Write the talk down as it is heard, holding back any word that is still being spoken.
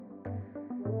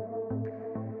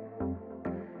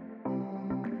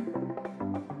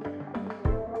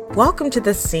Welcome to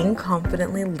the Sing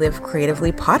Confidently, Live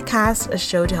Creatively podcast, a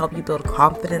show to help you build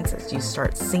confidence as you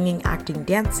start singing, acting,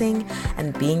 dancing,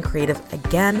 and being creative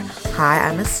again. Hi,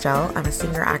 I'm Estelle. I'm a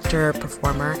singer, actor,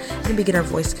 performer, and beginner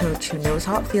voice coach who knows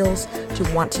how it feels to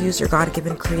want to use your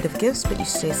God-given creative gifts, but you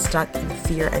stay stuck in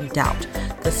fear and doubt.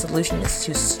 The solution is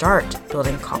to start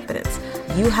building confidence.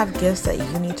 You have gifts that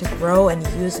you need to grow and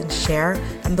use and share,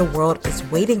 and the world is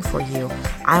waiting for you.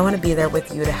 I want to be there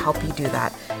with you to help you do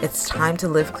that. It's time to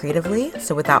live creatively.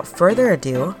 So without further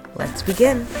ado, let's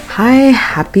begin. Hi,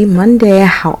 happy Monday.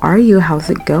 How are you? How's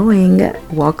it going?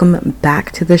 Welcome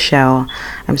back to the show.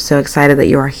 I'm so excited that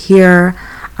you are here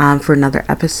for another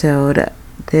episode.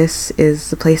 This is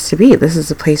the place to be. This is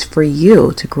the place for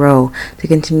you to grow, to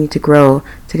continue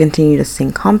to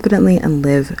sing confidently and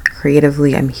live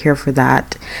creatively. I'm here for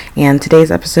that. And today's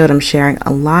episode, I'm sharing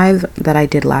a live that I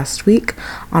did last week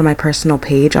on my personal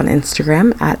page on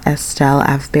Instagram at Estelle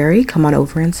Avberry. Come on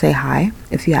over and say hi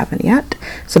if you haven't yet.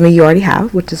 Some of you already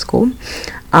have, which is cool.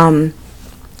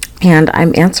 And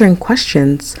I'm answering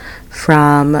questions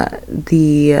from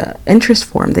the interest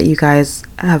form that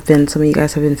some of you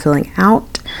guys have been filling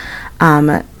out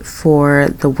for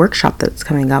the workshop that's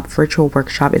coming up, virtual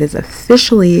workshop. It is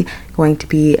officially going to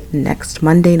be next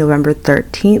Monday, November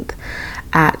 13th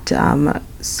at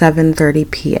 7:30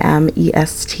 p.m.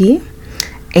 EST.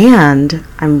 And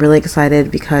I'm really excited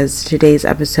because today's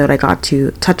episode, I got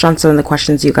to touch on some of the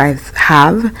questions you guys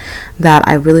have that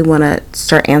I really want to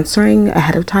start answering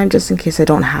ahead of time, just in case I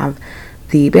don't have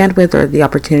the bandwidth or the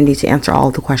opportunity to answer all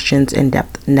of the questions in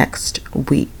depth next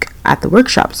week at the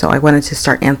workshop. So I wanted to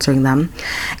start answering them.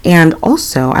 And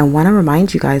also, I want to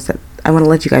remind you guys I want to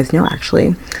let you guys know,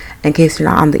 actually, in case you're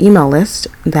not on the email list,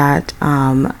 that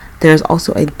there's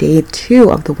also a day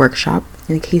 2 of the workshop,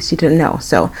 in case you didn't know.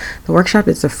 So the workshop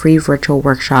is a free virtual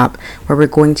workshop where we're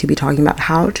going to be talking about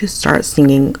how to start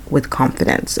singing with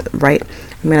confidence, right?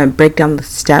 I'm going to break down the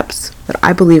steps that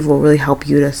I believe will really help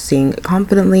you to sing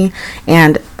confidently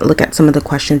and look at some of the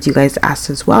questions you guys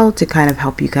asked as well to kind of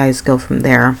help you guys go from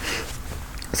there.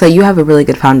 So you have a really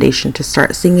good foundation to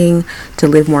start singing, to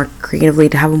live more creatively,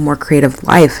 to have a more creative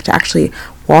life, to actually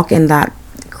walk in that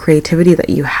creativity that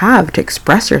you have, to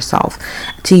express yourself,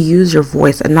 to use your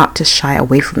voice and not to shy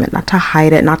away from it, not to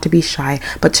hide it, not to be shy,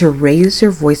 but to raise your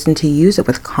voice and to use it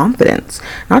with confidence,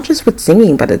 not just with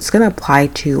singing, but it's going to apply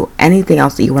to anything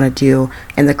else that you want to do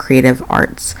in the creative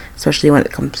arts, especially when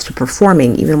it comes to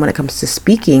performing, even when it comes to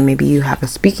speaking. Maybe you have a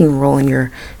speaking role in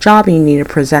your job and you need to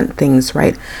present things,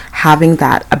 right? Having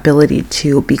that ability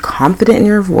to be confident in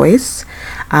your voice,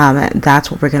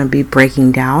 that's what we're going to be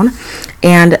breaking down.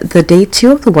 And the day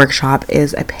 2 of the workshop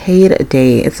is a paid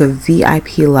day. It's a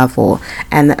VIP level,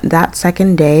 and that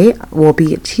second day will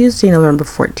be Tuesday, November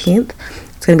 14th.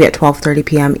 It's going to be at 12:30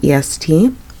 p.m.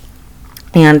 EST,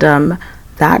 and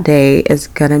that day is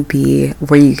going to be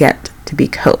where you get to be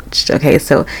coached. Okay,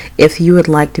 so if you would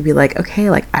like to be like,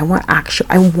 okay, like I want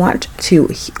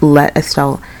to let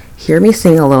Estelle hear me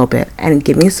sing a little bit and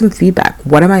give me some feedback.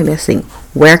 What am I missing?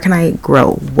 Where can I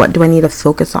grow? What do I need to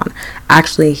focus on?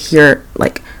 Actually hear,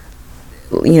 like,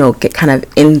 get kind of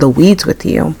in the weeds with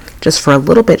you just for a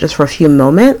little bit, just for a few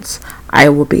moments. I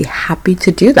will be happy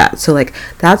to do that. So like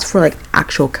that's for like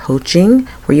actual coaching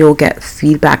where you'll get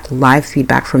feedback, live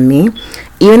feedback from me.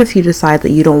 Even if you decide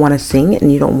that you don't want to sing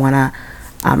and you don't want to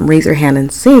raise your hand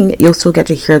and sing, you'll still get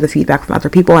to hear the feedback from other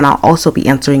people, and I'll also be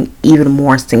answering even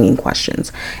more singing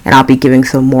questions, and I'll be giving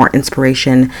some more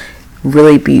inspiration,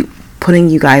 really be putting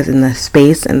you guys in the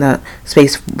space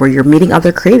where you're meeting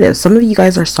other creatives. Some of you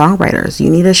guys are songwriters. You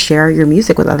need to share your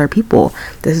music with other people.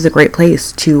 This is a great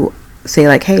place to say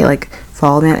like, hey, like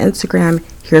follow me on Instagram,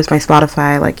 here's my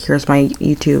Spotify, like here's my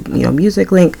YouTube,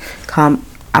 music link, come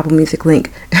Apple Music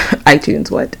link, iTunes,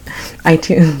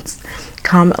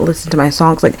 come listen to my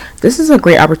songs. Like this is a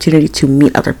great opportunity to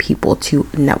meet other people, to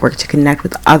network, to connect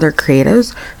with other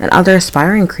creatives and other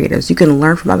aspiring creatives. You can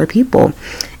learn from other people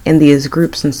in these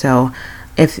groups. And so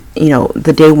if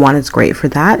the day 1 is great for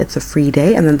that, it's a free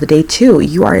day, and then the day 2,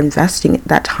 you are investing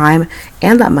that time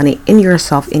and that money in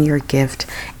yourself, in your gift,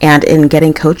 and in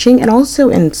getting coaching, and also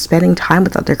in spending time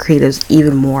with other creatives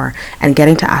even more, and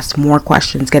getting to ask more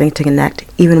questions, getting to connect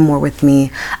even more with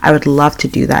me. I would love to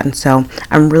do that. And so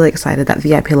I'm really excited that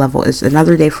VIP level is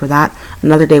another day for that,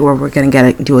 another day where we're going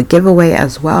to do a giveaway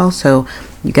as well. So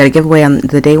you get a giveaway on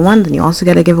the day 1, then you also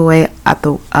get a giveaway at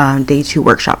the day 2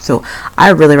 workshop. So I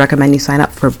really recommend you sign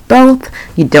up for both.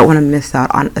 You don't want to miss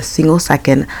out on a single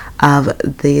second of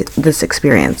this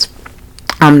experience.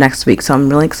 next week. So I'm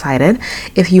really excited.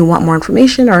 If you want more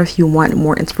information or if you want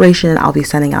more inspiration, I'll be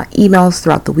sending out emails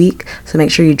throughout the week. So make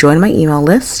sure you join my email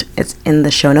list. It's in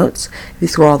the show notes. If you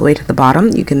scroll all the way to the bottom,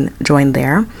 you can join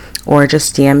there, or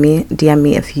just DM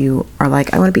me if you are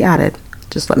like, I want to be added.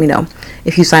 Just let me know.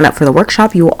 If you sign up for the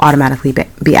workshop, you will automatically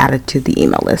be added to the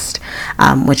email list,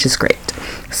 which is great.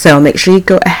 So make sure you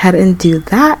go ahead and do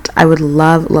that. I would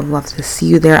love to see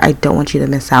you there. I don't want you to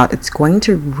miss out. It's going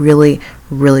to really,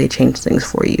 really change things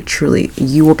for you. Truly,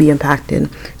 you will be impacted.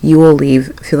 You will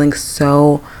leave feeling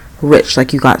so rich,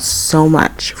 like you got so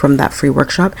much from that free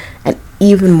workshop, and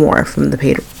even more from the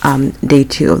paid day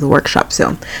 2 of the workshop.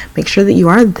 So make sure that you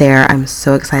are there. I'm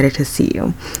so excited to see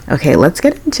you. Okay, let's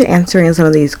get into answering some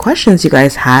of these questions you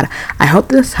guys had. I hope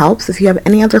this helps. If you have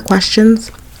any other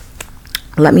questions,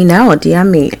 let me know. DM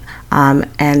me,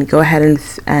 and go ahead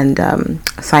and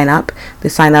sign up. The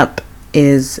sign up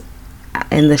is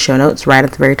in the show notes right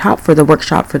at the very top for the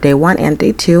workshop for day 1 and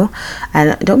day 2.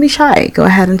 And don't be shy. Go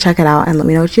ahead and check it out and let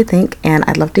me know what you think. And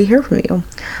I'd love to hear from you.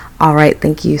 All right.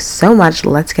 Thank you so much.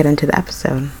 Let's get into the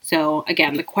episode. So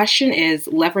again, the question is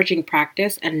leveraging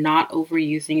practice and not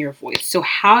overusing your voice. So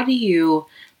how do you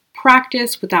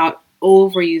practice without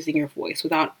overusing your voice,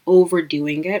 without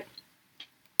overdoing it?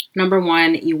 Number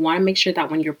 1, you want to make sure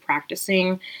that when you're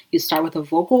practicing, you start with a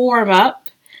vocal warm-up.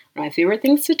 One of my favorite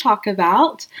things to talk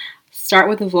about. Start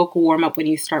with a vocal warm-up when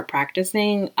you start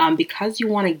practicing, because you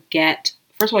want to get,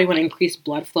 first of all, you want to increase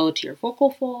blood flow to your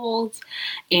vocal folds,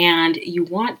 and you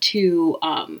want to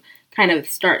kind of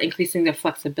start increasing the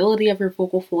flexibility of your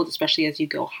vocal folds, especially as you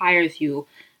go higher, as you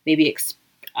maybe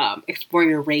explore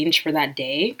your range for that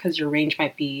day, because your range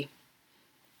might be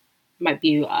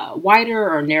wider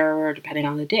or narrower depending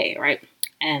on the day, right?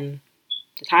 And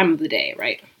the time of the day,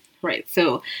 right? Right.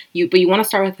 So you want to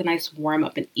start with a nice warm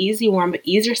up, an easy warm up.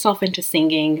 Ease yourself into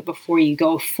singing before you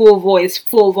go full voice,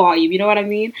 full volume. You know what I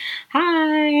mean?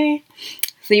 Hi.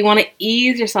 So you want to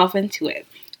ease yourself into it.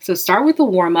 So start with the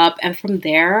warm up, and from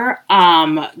there,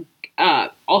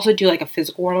 also do like a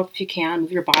physical warm up if you can.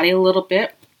 Move your body a little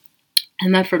bit.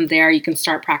 And then from there, you can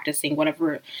start practicing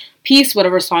whatever piece,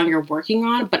 whatever song you're working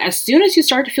on. But as soon as you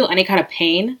start to feel any kind of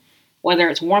pain, whether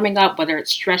it's warming up, whether it's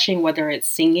stretching, whether it's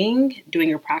singing, doing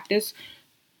your practice,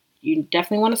 you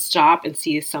definitely want to stop and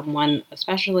see someone, a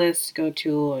specialist, go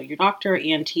to your doctor,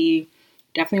 ENT.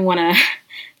 Definitely want to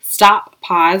stop,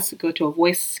 pause, go to a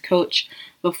voice coach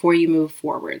before you move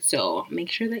forward. So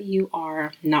make sure that you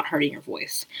are not hurting your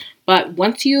voice. But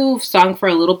once you've sung for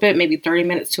a little bit, maybe 30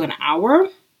 minutes to an hour,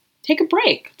 take a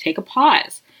break, take a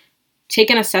pause, take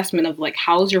an assessment of like,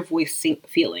 how's your voice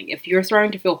feeling? If you're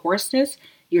starting to feel hoarseness,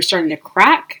 you're starting to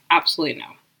crack, absolutely no.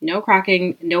 No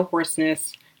cracking, no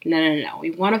hoarseness, no.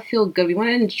 We want to feel good. We want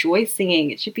to enjoy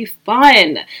singing. It should be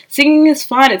fun. Singing is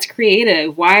fun. It's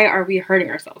creative. Why are we hurting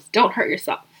ourselves? Don't hurt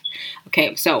yourself.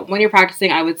 Okay, so when you're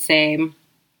practicing, I would say when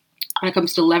it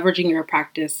comes to leveraging your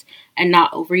practice and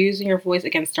not overusing your voice,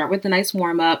 again, start with a nice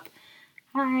warm-up.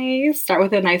 Start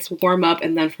with a nice warm-up,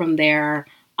 and then from there,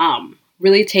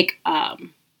 really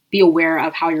be aware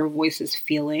of how your voice is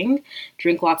feeling.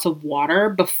 Drink lots of water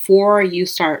before you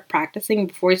start practicing,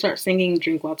 before you start singing.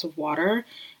 Drink lots of water,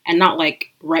 and not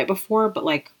like right before, but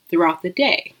like throughout the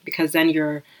day, because then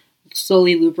you're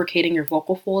slowly lubricating your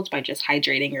vocal folds by just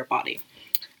hydrating your body.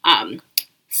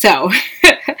 So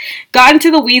got into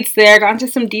the weeds there, got into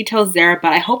some details there,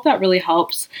 but I hope that really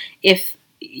helps if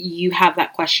you have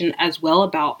that question as well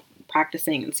about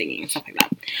practicing and singing and stuff like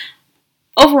that.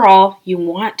 Overall, you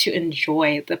want to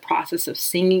enjoy the process of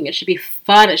singing. It should be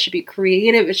fun. It should be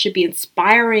creative. It should be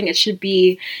inspiring. It should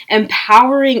be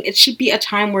empowering. It should be a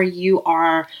time where you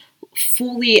are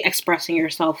fully expressing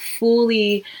yourself,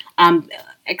 fully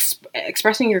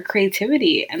expressing your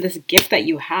creativity and this gift that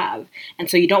you have. And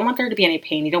so you don't want there to be any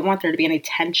pain. You don't want there to be any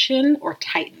tension or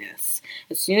tightness.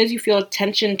 As soon as you feel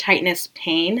tension, tightness,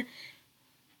 pain,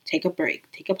 take a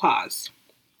break, take a pause,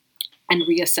 and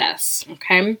reassess,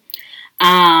 okay?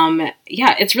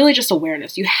 It's really just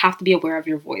awareness. You have to be aware of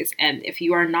your voice. And if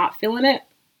you are not feeling it,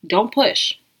 don't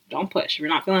push. Don't push. If you're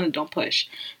not feeling it, don't push.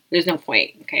 There's no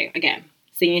point, okay? Again,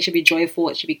 singing should be joyful.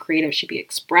 It should be creative. It should be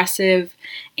expressive.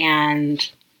 And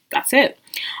that's it.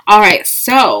 All right.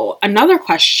 So another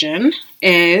question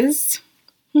is,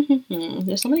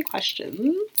 there's so many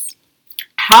questions.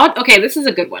 Okay, this is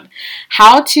a good one.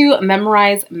 How to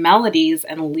memorize melodies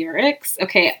and lyrics.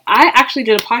 Okay, I actually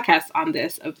did a podcast on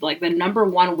this of like the number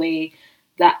one way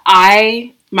that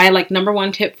my like number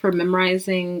one tip for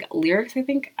memorizing lyrics, I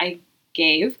think I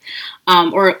gave,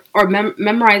 or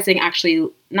memorizing actually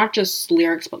not just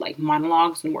lyrics, but like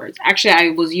monologues and words. Actually, I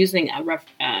was using a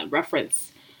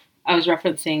reference I was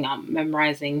referencing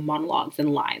memorizing monologues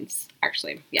and lines,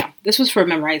 actually. Yeah, this was for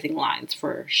memorizing lines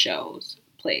for shows,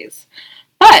 plays.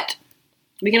 But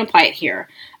we can apply it here.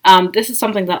 This is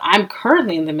something that I'm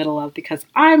currently in the middle of because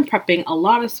I'm prepping a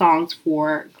lot of songs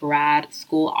for grad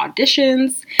school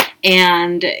auditions,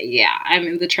 and yeah, I'm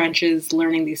in the trenches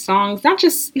learning these songs. Not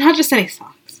just any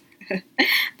songs.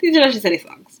 These are not just any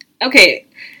songs. Okay,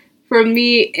 for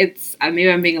me, it's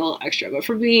maybe I'm being a little extra, but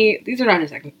for me, these are not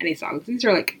just any songs. These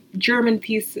are like German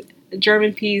piece,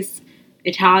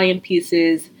 Italian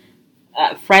pieces,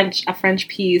 a French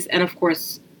piece, and of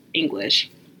course English.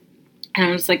 And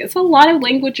I'm just like, it's a lot of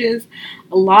languages,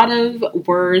 a lot of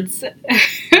words,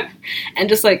 and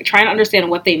just like trying to understand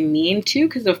what they mean too.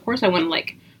 Because of course I want to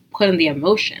like put in the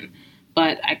emotion,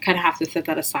 but I kind of have to set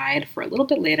that aside for a little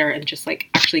bit later and just like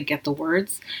actually get the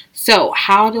words. So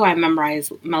how do I memorize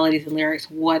melodies and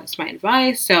lyrics? What's my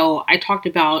advice? So I talked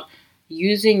about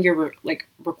using your like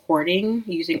recording,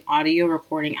 using audio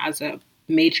recording as a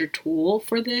major tool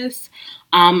for this.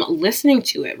 Listening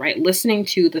to it, right? Listening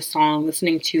to the song,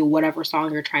 listening to whatever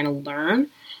song you're trying to learn.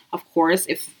 Of course,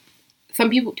 if some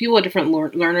people are different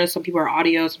learners, some people are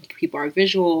audio, some people are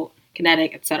visual,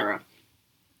 kinetic, etc.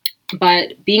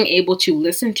 But being able to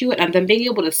listen to it and then being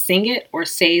able to sing it or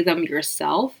say them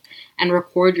yourself and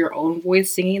record your own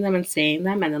voice singing them and saying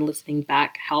them and then listening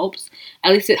back helps.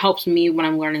 At least it helps me when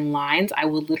I'm learning lines. I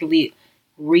will literally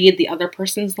read the other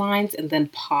person's lines and then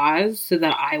pause so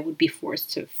that I would be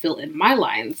forced to fill in my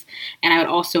lines. And I would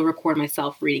also record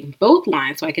myself reading both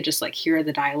lines so I could just like hear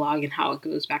the dialogue and how it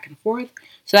goes back and forth.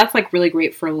 So that's like really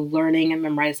great for learning and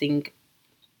memorizing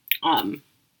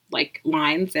like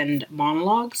lines and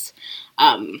monologues.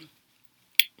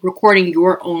 Recording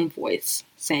your own voice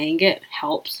saying it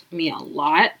helps me a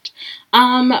lot.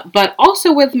 But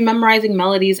also with memorizing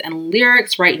melodies and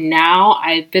lyrics right now,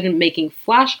 I've been making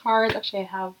flashcards. Actually,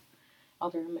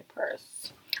 they're in my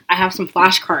purse. I have some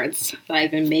flashcards that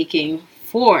I've been making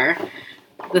for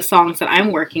the songs that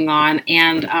I'm working on.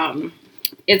 And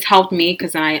it's helped me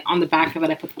because then on the back of it,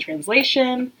 I put the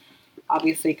translation,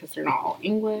 obviously because they're not all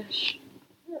English.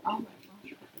 Where are my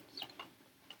flashcards?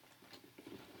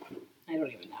 I don't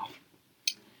even know.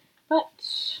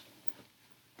 But,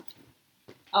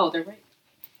 oh, they're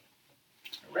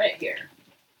right here.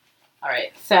 All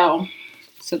right, so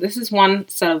this is one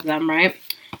set of them, right?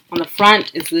 On the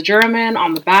front is the German,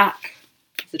 on the back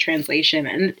is the translation,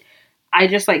 and I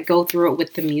just like go through it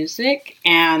with the music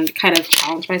and kind of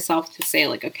challenge myself to say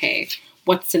like, okay,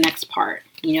 what's the next part?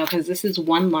 You know, because this is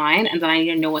one line, and then I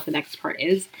need to know what the next part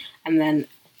is, and then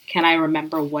can I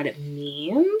remember what it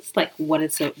means? Like, what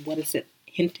is it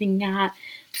hinting at?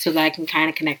 So that I can kind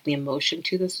of connect the emotion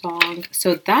to the song.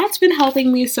 So that's been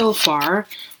helping me so far.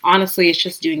 Honestly, it's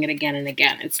just doing it again and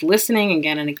again. It's listening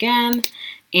again and again,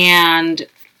 and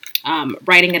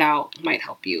writing it out might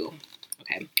help you.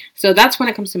 Okay, so that's when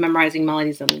it comes to memorizing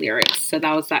melodies and lyrics. So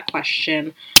that was that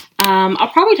question. I'll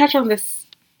probably touch on this.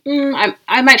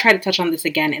 I might try to touch on this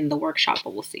again in the workshop,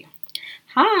 but we'll see.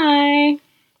 Hi.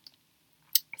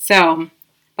 So,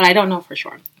 but I don't know for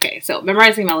sure. Okay, so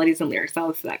memorizing melodies and lyrics. That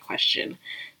was that question.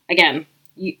 Again,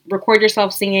 you record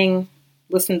yourself singing,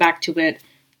 listen back to it,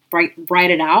 write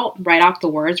it out, write out the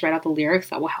words, write out the lyrics.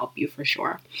 That will help you for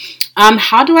sure.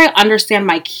 How do I understand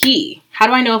my key? How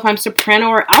do I know if I'm soprano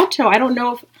or alto? I don't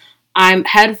know if I'm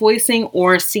head voicing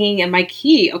or singing in my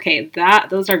key. Okay,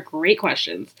 those are great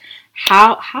questions.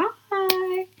 How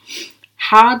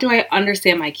do I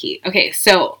understand my key? Okay,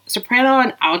 so soprano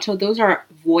and alto, those are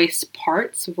voice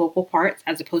parts, vocal parts,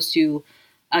 as opposed to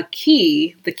a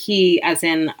key, the key as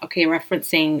in, okay,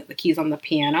 referencing the keys on the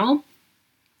piano,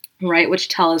 right, which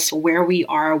tell us where we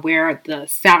are, where the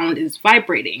sound is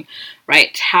vibrating,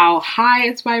 right, how high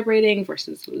it's vibrating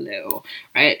versus low,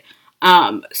 right?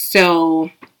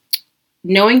 So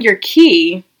knowing your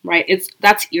key, right,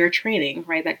 that's ear training,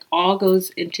 right? That's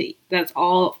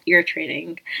all ear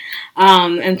training.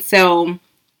 And so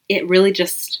it really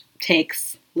just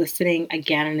takes listening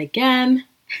again and again,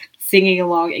 singing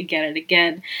along again and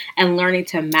again, and learning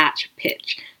to match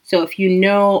pitch. So if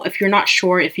you're not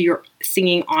sure if you're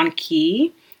singing on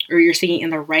key or you're singing in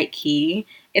the right key,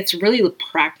 it's really the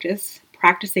practice.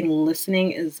 Practicing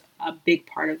listening is a big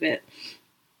part of it.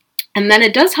 And then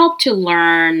it does help to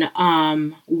learn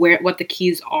what the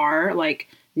keys are, like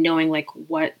knowing like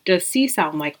what does C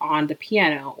sound like on the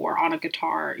piano or on a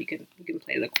guitar. You can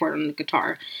play the chord on the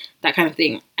guitar, that kind of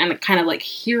thing, and kind of like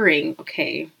hearing,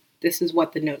 okay, this is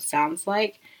what the note sounds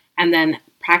like, and then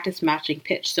practice matching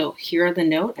pitch. So hear the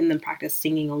note and then practice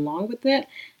singing along with it.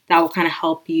 That will kind of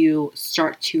help you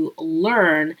start to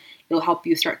learn. It'll help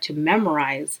you start to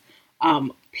memorize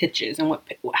pitches and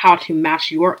how to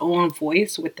match your own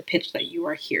voice with the pitch that you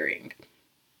are hearing.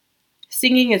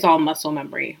 Singing is all muscle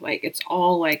memory. Like, it's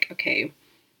all like, okay,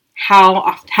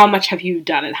 how much have you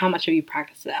done it? How much have you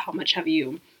practiced it? How much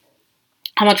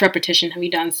repetition have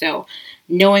you done? So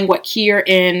knowing what key you're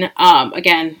in,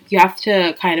 again, you have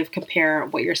to kind of compare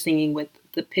what you're singing with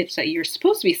the pitch that you're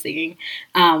supposed to be singing,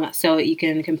 so you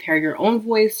can compare your own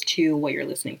voice to what you're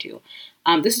listening to.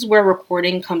 This is where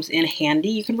recording comes in handy.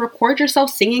 You can record yourself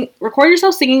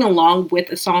singing along with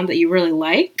a song that you really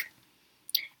like,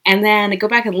 and then go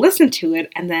back and listen to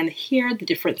it and then hear the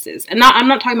differences. And I'm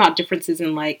not talking about differences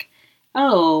in like,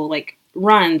 oh, like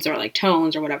runs or like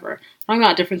tones or whatever. I'm talking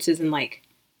about differences in like,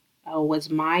 oh, was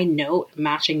my note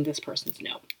matching this person's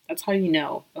note? That's how you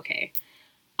know, okay,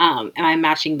 am I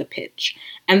matching the pitch?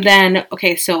 And then,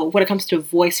 okay, so when it comes to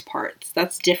voice parts,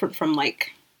 that's different from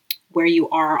like where you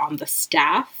are on the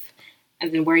staff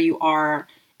and then where you are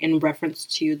in reference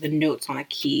to the notes on a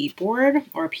keyboard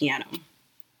or a piano.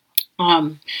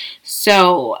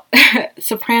 So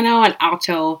soprano and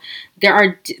alto,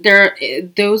 that's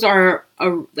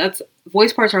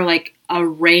voice parts are like a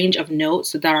range of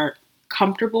notes that are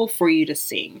comfortable for you to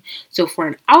sing. So for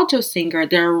an alto singer,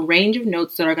 there are a range of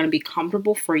notes that are going to be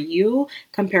comfortable for you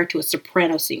compared to a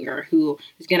soprano singer who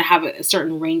is going to have a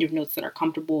certain range of notes that are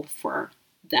comfortable for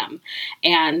them.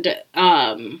 And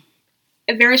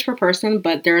it varies per person,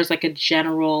 but there are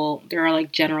general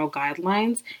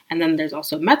guidelines. And then there's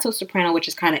also mezzo soprano, which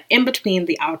is kind of in between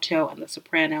the alto and the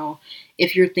soprano.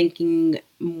 If you're thinking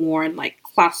more in like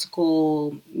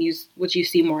classical music, which you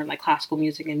see more in like classical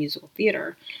music and musical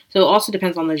theater. So it also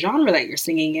depends on the genre that you're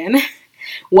singing in,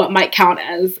 what might count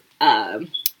as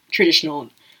traditional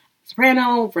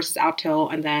soprano versus alto.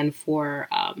 And then for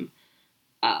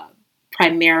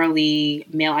primarily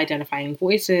male identifying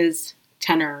voices,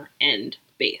 tenor and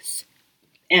bass,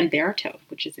 and baritone,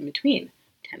 which is in between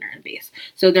tenor and bass.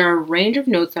 So there are a range of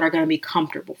notes that are going to be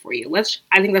comfortable for you.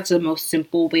 I think that's the most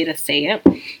simple way to say it,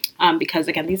 because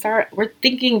again, we're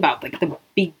thinking about like the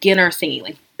beginner singing,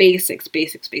 like basics.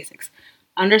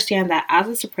 Understand that as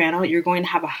a soprano, you're going to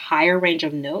have a higher range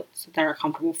of notes that are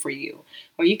comfortable for you,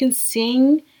 or you can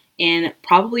sing in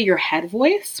probably your head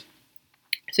voice.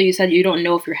 So you said you don't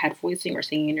know if you're head voicing or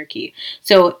singing in your key.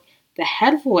 So the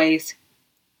head voice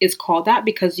is called that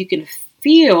because you can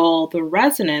feel the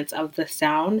resonance of the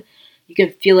sound. You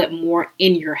can feel it more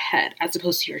in your head as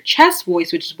opposed to your chest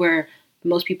voice, which is where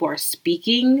most people are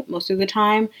speaking most of the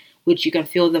time, which you can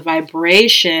feel the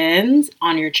vibrations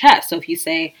on your chest. So if you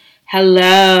say,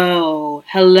 hello,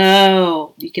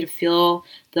 you can feel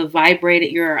the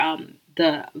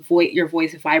your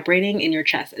voice vibrating in your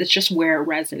chest. It's just where it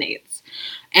resonates.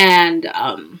 And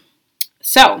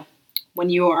so when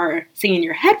you are singing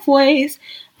your head voice,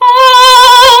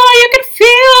 you can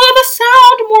feel the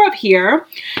sound more up here.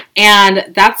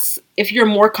 And that's, if you're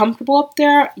more comfortable up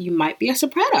there, you might be a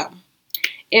soprano.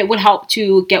 It would help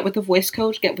to get with a voice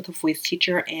coach, get with a voice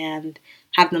teacher, and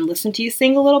have them listen to you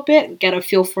sing a little bit, get a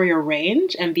feel for your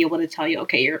range, and be able to tell you,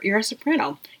 okay, you're a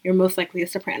soprano. You're most likely a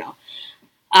soprano.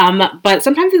 But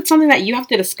sometimes it's something that you have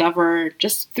to discover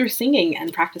just through singing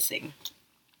and practicing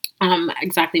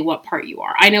exactly what part you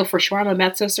are. I know for sure I'm a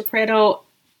mezzo soprano.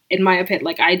 In my opinion,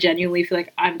 like I genuinely feel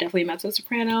like I'm definitely a mezzo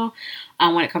soprano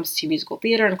when it comes to musical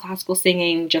theater and classical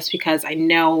singing, just because I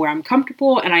know where I'm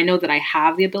comfortable and I know that I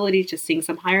have the ability to sing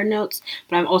some higher notes,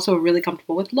 but I'm also really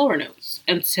comfortable with lower notes.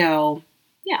 And so,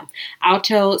 yeah,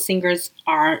 alto singers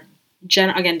are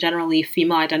generally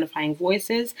female identifying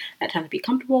voices that tend to be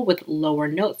comfortable with lower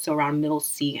notes, so around middle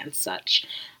C and such,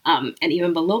 and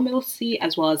even below middle C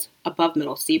as well as above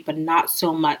middle C, but not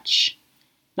too much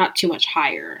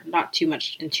higher, not too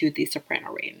much into the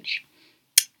soprano range.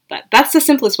 But that's the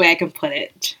simplest way I can put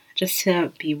it, just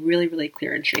to be really, really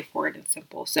clear and straightforward and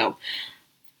simple. So,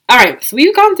 all right, so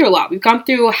we've gone through a lot. We've gone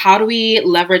through how do we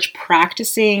leverage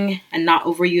practicing and not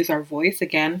overuse our voice.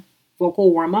 Again,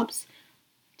 vocal warm-ups.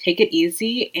 Take it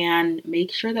easy and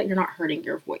make sure that you're not hurting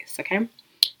your voice, okay?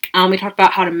 We talked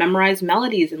about how to memorize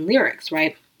melodies and lyrics,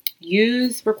 right?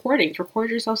 Use recordings.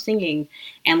 Record yourself singing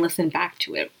and listen back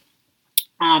to it.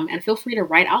 And feel free to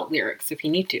write out lyrics if you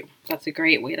need to. That's a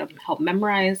great way to help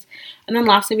memorize. And then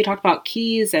lastly, we talked about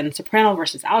keys and soprano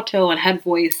versus alto and head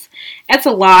voice. It's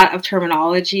a lot of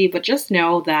terminology, but just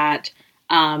know that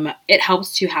it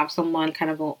helps to have someone kind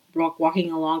of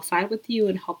walking alongside with you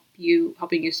and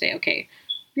helping you say, okay,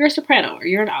 you're a soprano or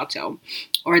you're an alto,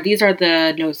 or these are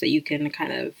the notes that you can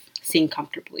kind of sing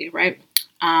comfortably, right?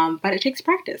 But it takes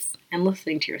practice and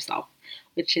listening to yourself,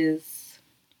 which is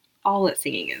all that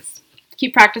singing is.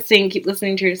 keep practicing, keep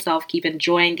listening to yourself, keep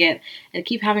enjoying it, and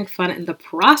keep having fun in the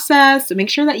process. So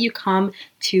make sure that you come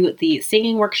to the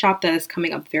singing workshop that is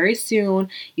coming up very soon.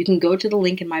 You can go to the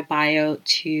link in my bio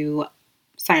to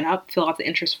sign up, fill out the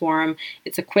interest form.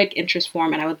 It's a quick interest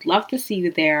form, and I would love to see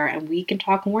you there, and we can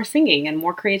talk more singing and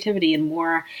more creativity and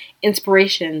more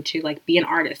inspiration to like be an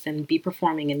artist and be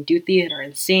performing and do theater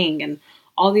and sing and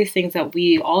all these things that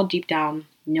we all deep down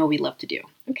know we love to do.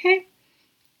 Okay?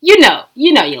 You know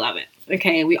you love it.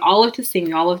 Okay? We all love to sing,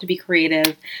 we all love to be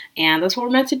creative, and that's what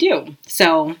we're meant to do.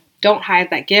 So don't hide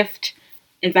that gift.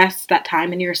 Invest that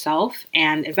time in yourself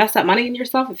and invest that money in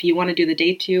yourself if you want to do the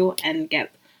day 2 and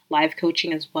get live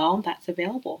coaching as well. That's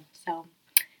available. So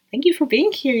thank you for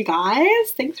being here, you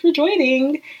guys. Thanks for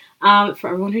joining. For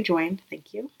everyone who joined,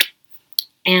 thank you.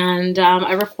 And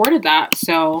I recorded that,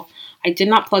 so I did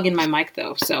not plug in my mic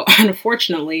though. So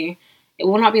unfortunately, it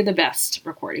will not be the best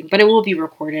recording, but it will be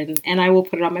recorded and I will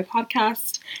put it on my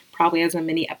podcast, probably as a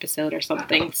mini episode or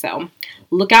something. So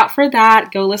look out for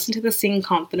that. Go listen to the Sing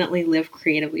Confidently, Live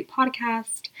Creatively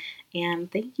podcast. And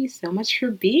thank you so much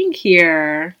for being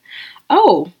here.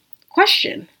 Oh,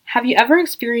 question. Have you ever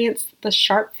experienced the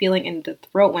sharp feeling in the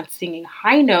throat when singing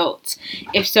high notes?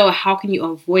 If so, how can you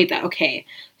avoid that? Okay,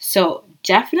 so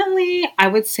definitely I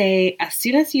would say as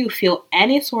soon as you feel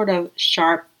any sort of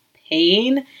sharp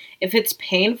pain, if it's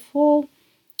painful,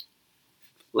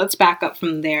 let's back up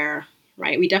from there,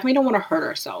 right? We definitely don't want to hurt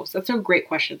ourselves. That's a great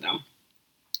question though.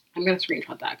 I'm going to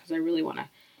screenshot that because I really want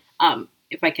to,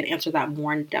 if I can answer that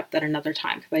more in depth at another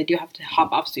time, because I do have to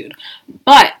hop off soon.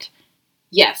 But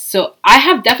yes, so I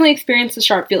have definitely experienced a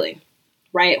sharp feeling,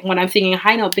 right, when I'm singing a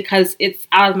high note because it's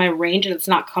out of my range and it's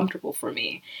not comfortable for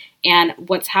me. And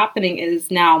what's happening is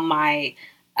now my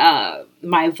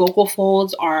vocal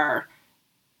folds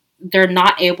they're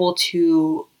not able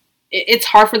to, it's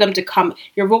hard for them to come,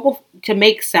 to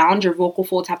make sound, your vocal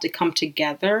folds have to come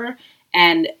together.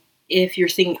 And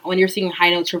when you're singing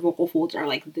high notes, your vocal folds are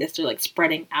like this, they're like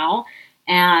spreading out.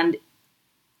 And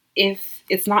if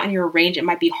it's not in your range, it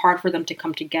might be hard for them to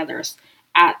come together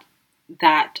at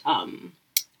that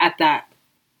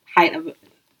height of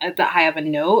a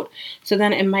note. So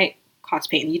then it might cause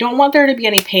pain. You don't want there to be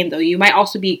any pain though. You might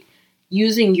also be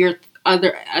using your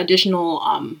other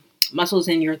additional muscles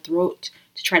in your throat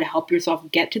to try to help yourself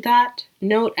get to that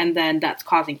note, and then that's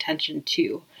causing tension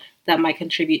too. That might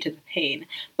contribute to the pain.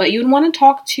 But you would want to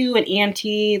talk to an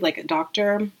ENT, like a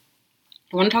doctor.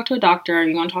 You want to talk to a doctor,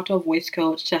 you want to talk to a voice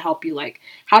coach to help you, like,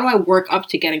 how do I work up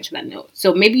to getting to that note?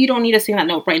 So maybe you don't need to sing that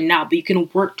note right now, but you can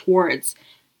work towards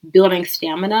building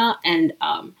stamina and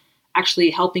actually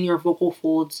helping your vocal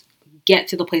folds get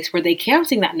to the place where they can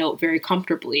sing that note very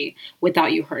comfortably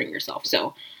without you hurting yourself.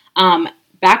 So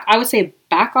I would say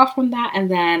back off from that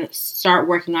and then start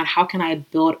working on how can I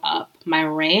build up my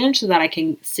range so that I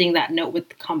can sing that note with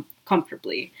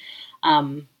comfortably.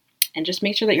 And just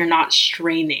make sure that you're not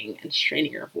straining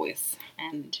your voice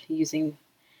and using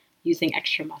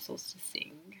extra muscles to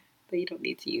sing that you don't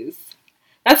need to use.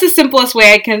 That's the simplest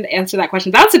way I can answer that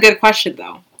question. That's a good question,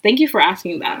 though. Thank you for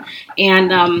asking that.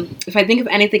 And if I think of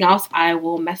anything else, I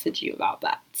will message you about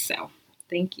that. So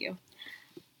thank you.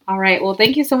 All right. Well,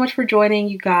 thank you so much for joining,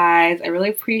 you guys. I really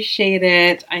appreciate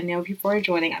it. I know people are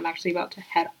joining. I'm actually about to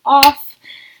head off.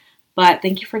 But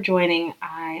thank you for joining.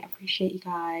 I appreciate you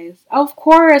guys. Of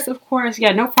course.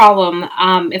 Yeah, no problem.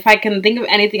 If I can think of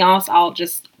anything else, I'll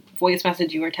just voice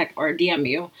message you or text or DM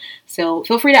you. So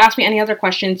feel free to ask me any other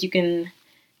questions. You can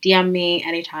DM me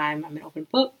anytime. I'm an open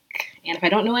book. And if I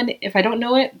don't know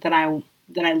it, then I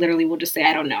literally will just say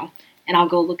I don't know. And I'll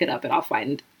go look it up and I'll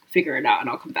figure it out and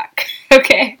I'll come back.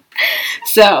 Okay.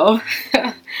 So,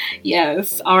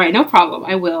 yes. All right. No problem.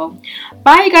 I will.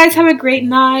 Bye, you guys. Have a great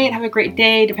night. Have a great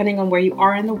day, depending on where you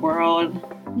are in the world.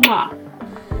 Mwah.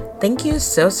 Thank you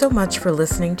so much for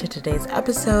listening to today's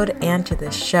episode and to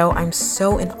this show. I'm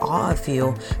so in awe of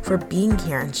you for being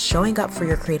here and showing up for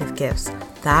your creative gifts.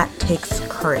 That takes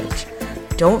courage.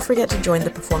 Don't forget to join the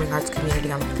Performing Arts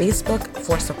community on Facebook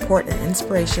for support and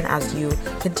inspiration as you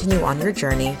continue on your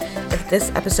journey. If this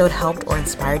episode helped or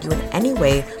inspired you in any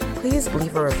way, please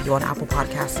leave a review on Apple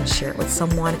Podcasts and share it with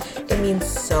someone. It means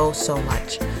so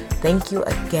much. Thank you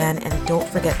again, and don't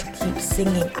forget to keep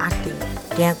singing, acting,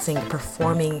 dancing,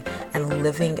 performing, and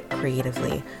living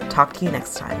creatively. Talk to you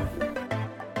next time.